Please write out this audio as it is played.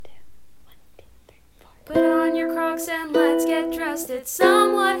your Crocs and let's get dressed. It's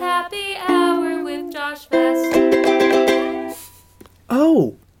Somewhat Happy Hour with Josh Vest.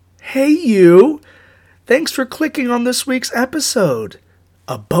 Oh, hey you! Thanks for clicking on this week's episode.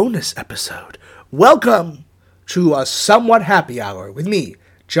 A bonus episode. Welcome to a Somewhat Happy Hour with me,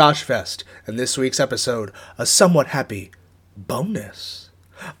 Josh Vest, and this week's episode, a Somewhat Happy bonus.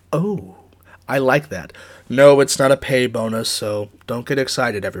 Oh, I like that. No, it's not a pay bonus, so don't get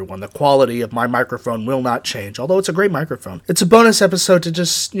excited, everyone. The quality of my microphone will not change, although it's a great microphone. It's a bonus episode to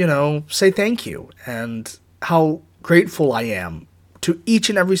just, say thank you and how grateful I am to each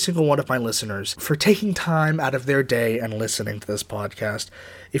and every single one of my listeners for taking time out of their day and listening to this podcast.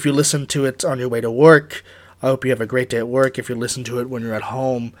 If you listen to it on your way to work, I hope you have a great day at work. If you listen to it when you're at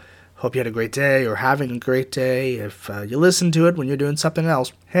home, hope you had a great day or having a great day. If you listen to it when you're doing something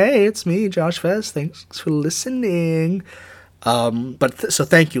else, hey, it's me, Josh Vest. Thanks for listening. So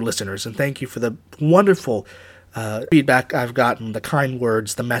thank you, listeners, and thank you for the wonderful feedback I've gotten, the kind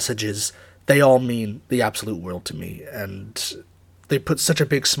words, the messages. They all mean the absolute world to me, and they put such a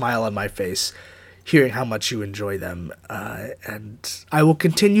big smile on my face hearing how much you enjoy them. And I will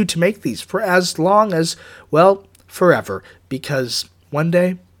continue to make these for as long as, well, forever, because one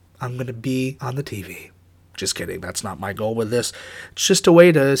day I'm going to be on the TV. Just kidding. That's not my goal with this. It's just a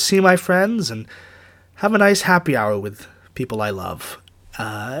way to see my friends and have a nice happy hour with people I love.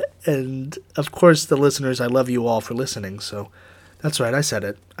 And, of course, the listeners, I love you all for listening. So that's right. I said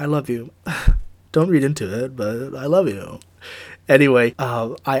it. I love you. Don't read into it, but I love you. Anyway,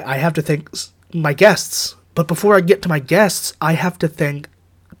 I have to thank my guests. But before I get to my guests, I have to thank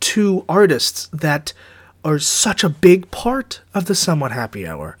two artists that are such a big part of the Somewhat Happy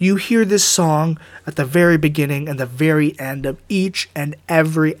Hour. You hear this song at the very beginning and the very end of each and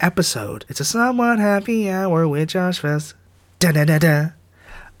every episode. It's a Somewhat Happy Hour with Josh Vest. Da-da-da-da.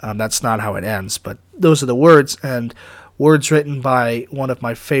 That's not how it ends, but those are the words, and words written by one of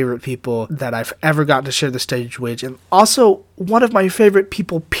my favorite people that I've ever gotten to share the stage with, and also one of my favorite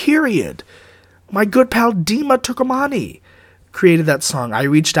people, period. My good pal Dima Turkomani created that song. I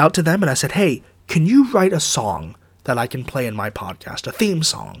reached out to them and I said, hey, can you write a song that I can play in my podcast, a theme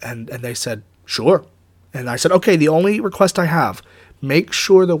song? And they said, sure. And I said, okay, the only request I have, make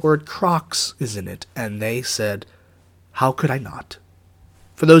sure the word Crocs is in it. And they said, how could I not?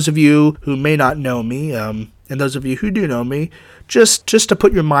 For those of you who may not know me, and those of you who do know me, just to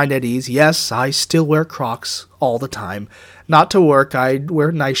put your mind at ease, yes, I still wear Crocs all the time. Not to work, I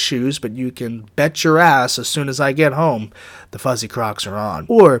wear nice shoes, but you can bet your ass as soon as I get home, the fuzzy Crocs are on.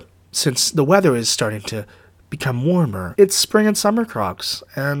 Or, since the weather is starting to become warmer, it's spring and summer Crocs,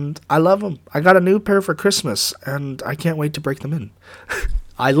 and I love them. I got a new pair for Christmas, and I can't wait to break them in.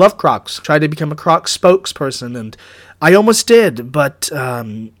 I love Crocs. Tried to become a Crocs spokesperson, and I almost did, but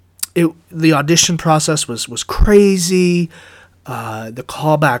the audition process was crazy. The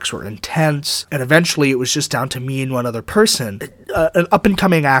callbacks were intense, and eventually it was just down to me and one other person. An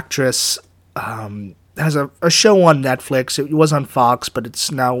up-and-coming actress has a show on Netflix. It was on Fox, but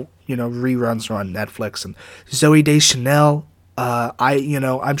it's now, reruns are on Netflix. And Zooey Deschanel,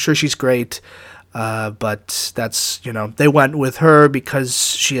 I'm sure she's great, but that's, they went with her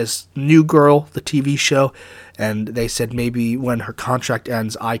because she has New Girl, the TV show, and they said maybe when her contract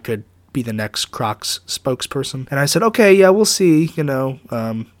ends, I could be the next Crocs spokesperson. And I said, okay, yeah, we'll see,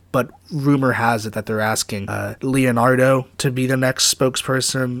 but rumor has it that they're asking Leonardo to be the next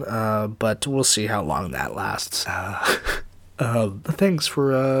spokesperson, but we'll see how long that lasts. Thanks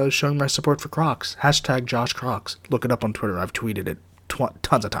for showing my support for Crocs. Hashtag Josh Crocs. Look it up on Twitter. I've tweeted it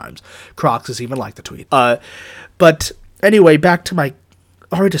tons of times. Crocs is even like the tweet. But anyway, back to my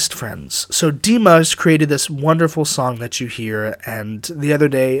artist friends. So Dima's created this wonderful song that you hear, and the other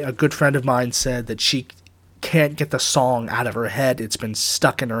day a good friend of mine said that she can't get the song out of her head. It's been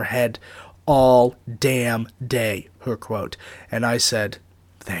stuck in her head all damn day, her quote. And I said,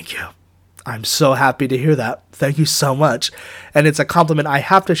 thank you. I'm so happy to hear that. Thank you so much. And it's a compliment I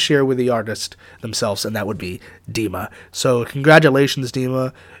have to share with the artist themselves, and that would be Dima. So congratulations,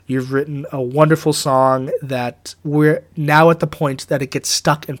 Dima. You've written a wonderful song that we're now at the point that it gets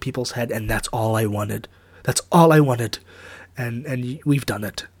stuck in people's head, and that's all I wanted. That's all I wanted. And we've done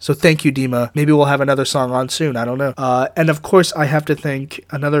it. So thank you, Dima. Maybe we'll have another song on soon. I don't know. And of course, I have to thank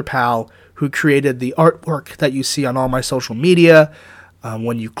another pal who created the artwork that you see on all my social media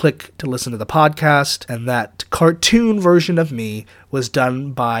when you click to listen to the podcast. And that cartoon version of me was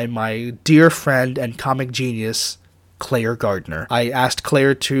done by my dear friend and comic genius, Claire Gardner. I asked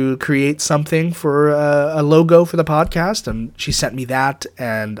Claire to create something for a logo for the podcast, and she sent me that,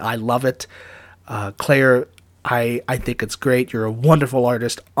 and I love it. Claire, I think it's great. You're a wonderful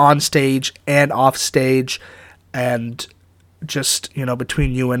artist on stage and off stage. And just,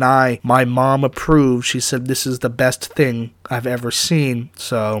 between you and I, my mom approved. She said this is the best thing I've ever seen.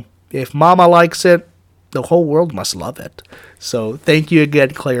 So if Mama likes it, the whole world must love it. So thank you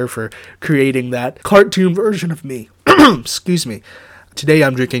again, Claire, for creating that cartoon version of me. Excuse me. Today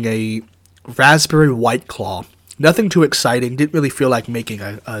I'm drinking a raspberry White Claw. Nothing too exciting. Didn't really feel like making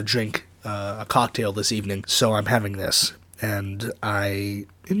a drink, a cocktail this evening. So I'm having this. And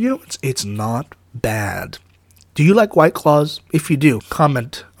it's not bad. Do you like White Claws? If you do,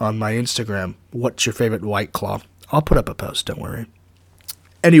 comment on my Instagram. What's your favorite White Claw? I'll put up a post, don't worry.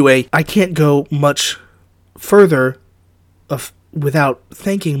 Anyway, I can't go much further without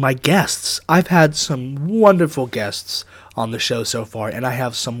thanking my guests. I've had some wonderful guests on the show so far, and I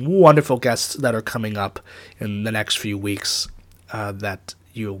have some wonderful guests that are coming up in the next few weeks that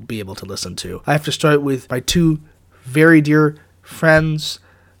you'll be able to listen to. I have to start with my two very dear friends,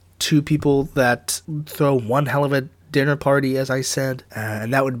 two people that throw one hell of a dinner party, as I said,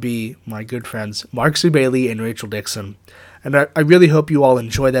 and that would be my good friends Mark Zubaili and Rachel Dixon. And I really hope you all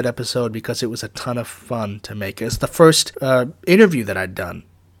enjoy that episode because it was a ton of fun to make. It's the first interview that I'd done.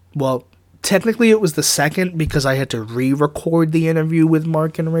 Well, technically it was the second because I had to re-record the interview with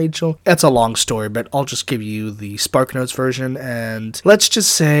Mark and Rachel. That's a long story, but I'll just give you the SparkNotes version. And let's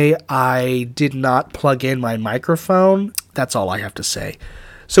just say I did not plug in my microphone. That's all I have to say.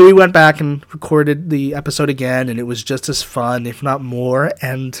 So we went back and recorded the episode again, and it was just as fun, if not more,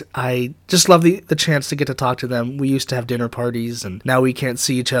 and I just love the chance to get to talk to them. We used to have dinner parties, and now we can't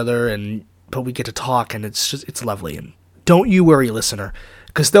see each other, but we get to talk, and it's lovely. And don't you worry, listener,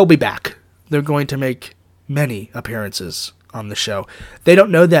 because they'll be back. They're going to make many appearances on the show. They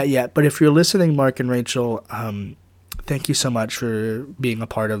don't know that yet, but if you're listening, Mark and Rachel, thank you so much for being a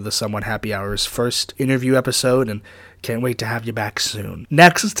part of the Somewhat Happy Hour's first interview episode, and can't wait to have you back soon.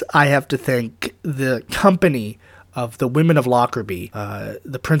 Next, I have to thank the company of the Women of Lockerbie,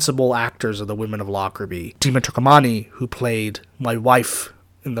 the principal actors of the Women of Lockerbie. Dima Turkamani, who played my wife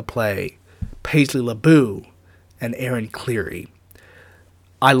in the play, Paisley LeBeau, and Aaron Cleary.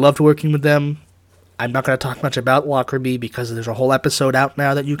 I loved working with them. I'm not going to talk much about Lockerbie because there's a whole episode out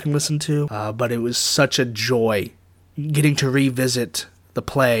now that you can listen to, but it was such a joy getting to revisit the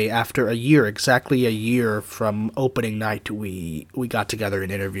play after exactly a year from opening night. We got together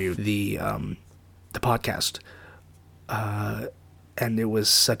and interviewed the podcast, and it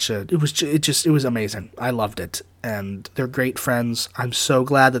was it was amazing. I loved it, and they're great friends. I'm so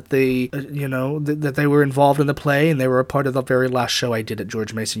glad that they that they were involved in the play and they were a part of the very last show I did at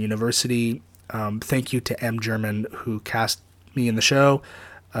George Mason University. Thank you to M. German who cast me in the show.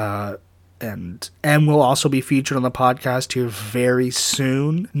 And M will also be featured on the podcast here very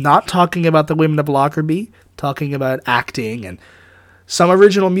soon. Not talking about the Women of Lockerbie, talking about acting, and some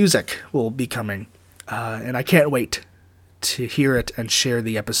original music will be coming. And I can't wait to hear it and share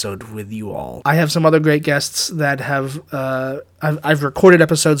the episode with you all. I have some other great guests that I've recorded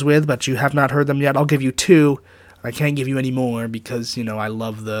episodes with, but you have not heard them yet. I'll give you two. I can't give you any more because, I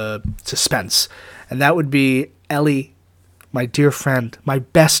love the suspense. And that would be Ellie, my dear friend, my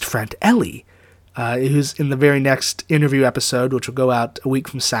best friend, Ellie, who's in the very next interview episode, which will go out a week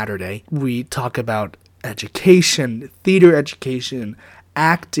from Saturday. We talk about education, theater education,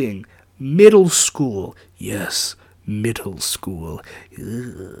 acting, middle school. Yes, middle school.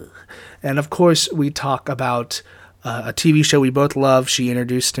 Ugh. And of course, we talk about a TV show we both love. She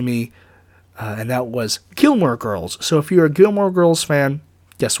introduced to me, and that was Gilmore Girls. So if you're a Gilmore Girls fan,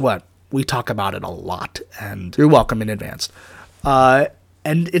 guess what? We talk about it a lot, and you're welcome in advance. And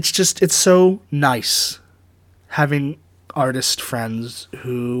it's so nice having artist friends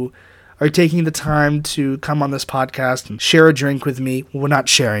who are taking the time to come on this podcast and share a drink with me. We're not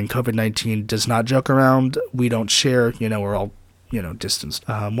sharing. COVID-19 does not joke around. We don't share. We're all, distanced.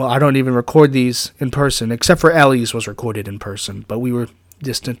 Well, I don't even record these in person, except for Ellie's was recorded in person, but we were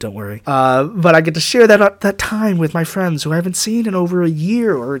distant, don't worry. But I get to share that time with my friends who I haven't seen in over a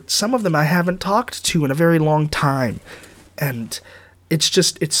year, or some of them I haven't talked to in a very long time. And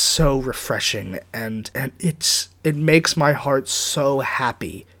it's so refreshing, and it makes my heart so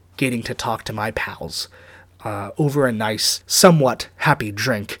happy getting to talk to my pals over a nice, somewhat happy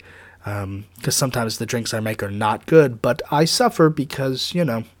drink. Because sometimes the drinks I make are not good, but I suffer because,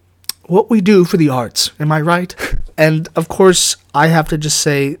 what we do for the arts. Am I right? And, of course, I have to just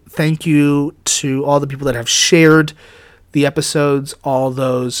say thank you to all the people that have shared the episodes, all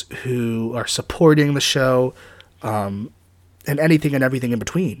those who are supporting the show, and anything and everything in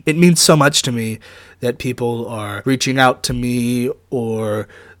between. It means so much to me that people are reaching out to me or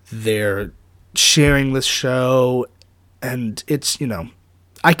they're sharing this show, and it's,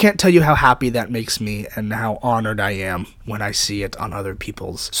 I can't tell you how happy that makes me and how honored I am when I see it on other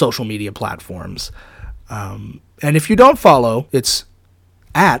people's social media platforms. And if you don't follow, it's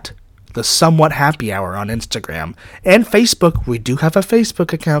at the Somewhat Happy Hour on Instagram and Facebook. We do have a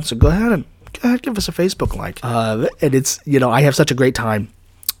Facebook account, so go ahead, give us a Facebook like. And it's, I have such a great time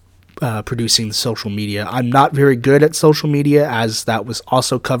producing the social media. I'm not very good at social media, as that was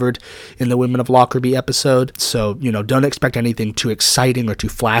also covered in the Women of Lockerbie episode. So, don't expect anything too exciting or too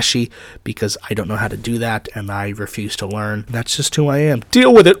flashy, because I don't know how to do that and I refuse to learn. That's just who I am.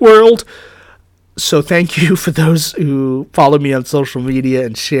 Deal with it, world! So thank you for those who follow me on social media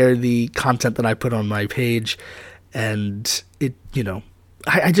and share the content that I put on my page. And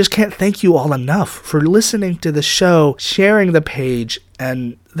I just can't thank you all enough for listening to the show, sharing the page,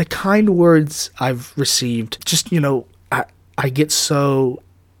 and the kind words I've received. Just, I get so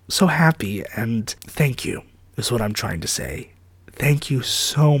happy, and thank you is what I'm trying to say. Thank you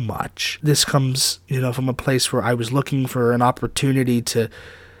so much. This comes, from a place where I was looking for an opportunity to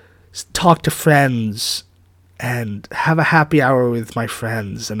talk to friends and have a happy hour with my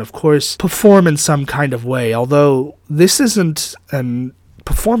friends, and of course perform in some kind of way. Although this isn't an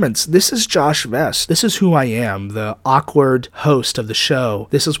performance, this is Josh Vest. This is who I am, the awkward host of the show.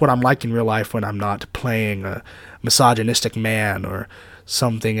 This is what I'm like in real life when I'm not playing a misogynistic man or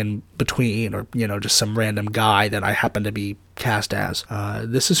something in between, or just some random guy that I happen to be cast as.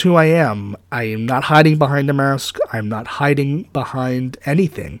 This is who I am. I am not hiding behind a mask. I'm not hiding behind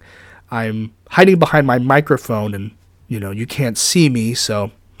anything. I'm hiding behind my microphone, and you can't see me,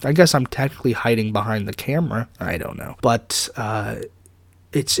 so I guess I'm technically hiding behind the camera. I don't know, but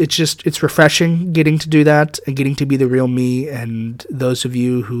it's refreshing getting to do that and getting to be the real me. And those of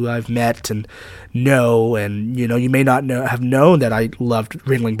you who I've met and know, and you may not have known that I loved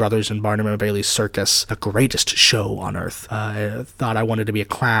Ringling Brothers and Barnum and Bailey's Circus, the greatest show on earth. I thought I wanted to be a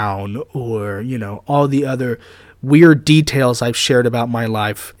clown, or all the other weird details I've shared about my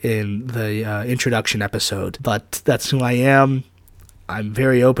life in the introduction episode. But that's who I am. I'm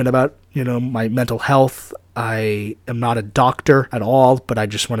very open about my mental health. I am not a doctor at all, but I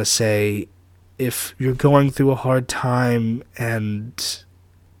just want to say, if you're going through a hard time and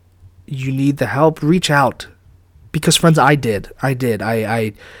you need the help, reach out. Because friends, I did. I've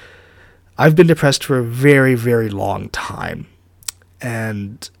been depressed for a very, very long time.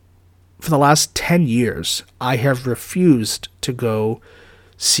 And for the last 10 years, I have refused to go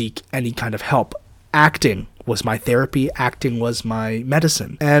seek any kind of help. Acting was my therapy. Acting was my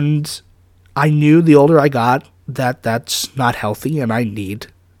medicine. And I knew the older I got that that's not healthy and I need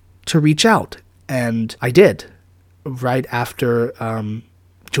to reach out. And I did. Right after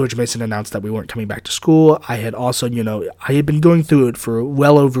George Mason announced that we weren't coming back to school, I had also, I had been going through it for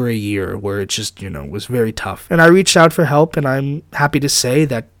well over a year, where it just, was very tough. And I reached out for help, and I'm happy to say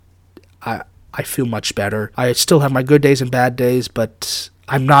that I feel much better. I still have my good days and bad days, but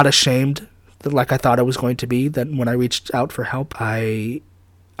I'm not ashamed, like I thought I was going to be, that when I reached out for help, I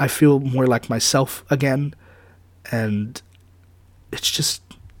feel more like myself again. And it's just,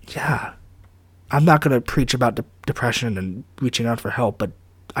 I'm not going to preach about depression and reaching out for help, but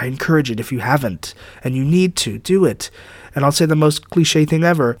I encourage it if you haven't, and you need to, do it. And I'll say the most cliche thing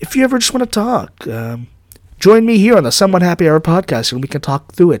ever. If you ever just want to talk, join me here on the Somewhat Happy Hour podcast, and we can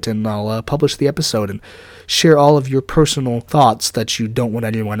talk through it, and I'll publish the episode and share all of your personal thoughts that you don't want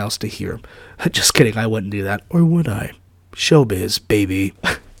anyone else to hear. Just kidding, I wouldn't do that. Or would I? Showbiz, baby.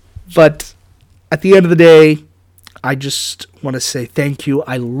 But at the end of the day, I just want to say thank you.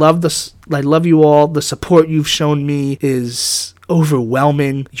 I love you all. The support you've shown me is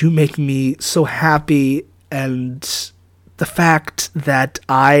overwhelming. You make me so happy, and the fact that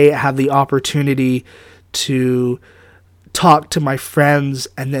I have the opportunity to talk to my friends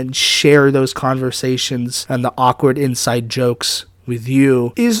and then share those conversations and the awkward inside jokes with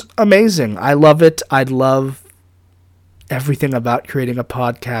you is amazing. I love it. I love everything about creating a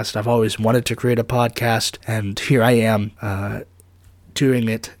podcast. I've always wanted to create a podcast, and here I am doing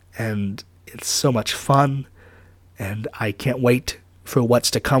it, and it's so much fun, and I can't wait for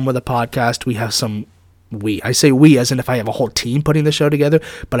what's to come with a podcast. We have I say we as in if I have a whole team putting the show together,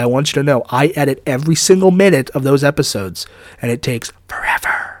 but I want you to know I edit every single minute of those episodes, and it takes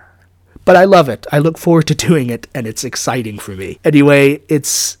forever. But I love it. I look forward to doing it, and it's exciting for me. Anyway,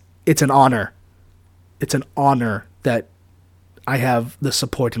 it's an honor. It's an honor that I have the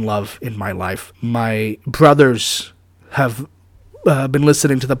support and love in my life. My brothers have been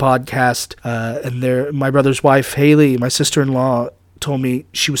listening to the podcast, and my brother's wife, Haley, my sister-in-law, told me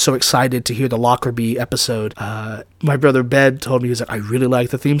she was so excited to hear the Lockerbie episode. My brother Ben told me, he was like, I really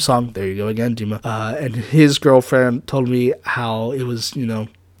like the theme song. There you go again, Dima. And his girlfriend told me how it was,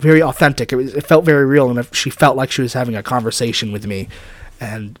 very authentic. It felt very real, and she felt like she was having a conversation with me.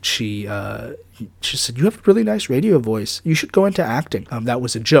 And she said, you have a really nice radio voice. You should go into acting. That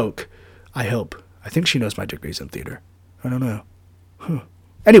was a joke, I hope. I think she knows my degrees in theater. I don't know.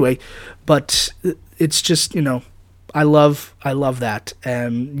 Anyway, but it's just, I love that.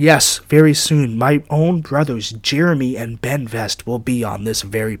 And yes, very soon, my own brothers, Jeremy and Ben Vest, will be on this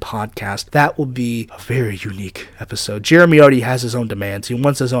very podcast. That will be a very unique episode. Jeremy already has his own demands. He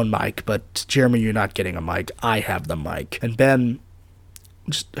wants his own mic, but Jeremy, you're not getting a mic. I have the mic. And Ben,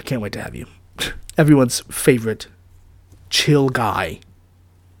 I can't wait to have you. Everyone's favorite chill guy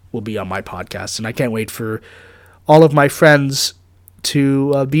will be on my podcast, and I can't wait for all of my friends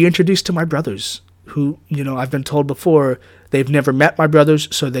to be introduced to my brothers, who, I've been told before, they've never met my brothers,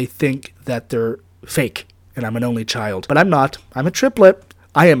 so they think that they're fake, and I'm an only child. But I'm not. I'm a triplet.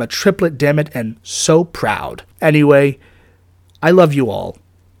 I am a triplet, damn it, and so proud. Anyway, I love you all.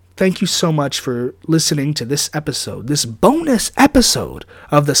 Thank you so much for listening to this episode, this bonus episode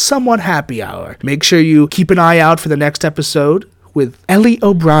of the Somewhat Happy Hour. Make sure you keep an eye out for the next episode with Ellie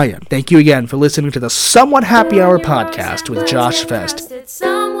O'Brien. Thank you again for listening to the Somewhat Happy Hour podcast with Josh Vest.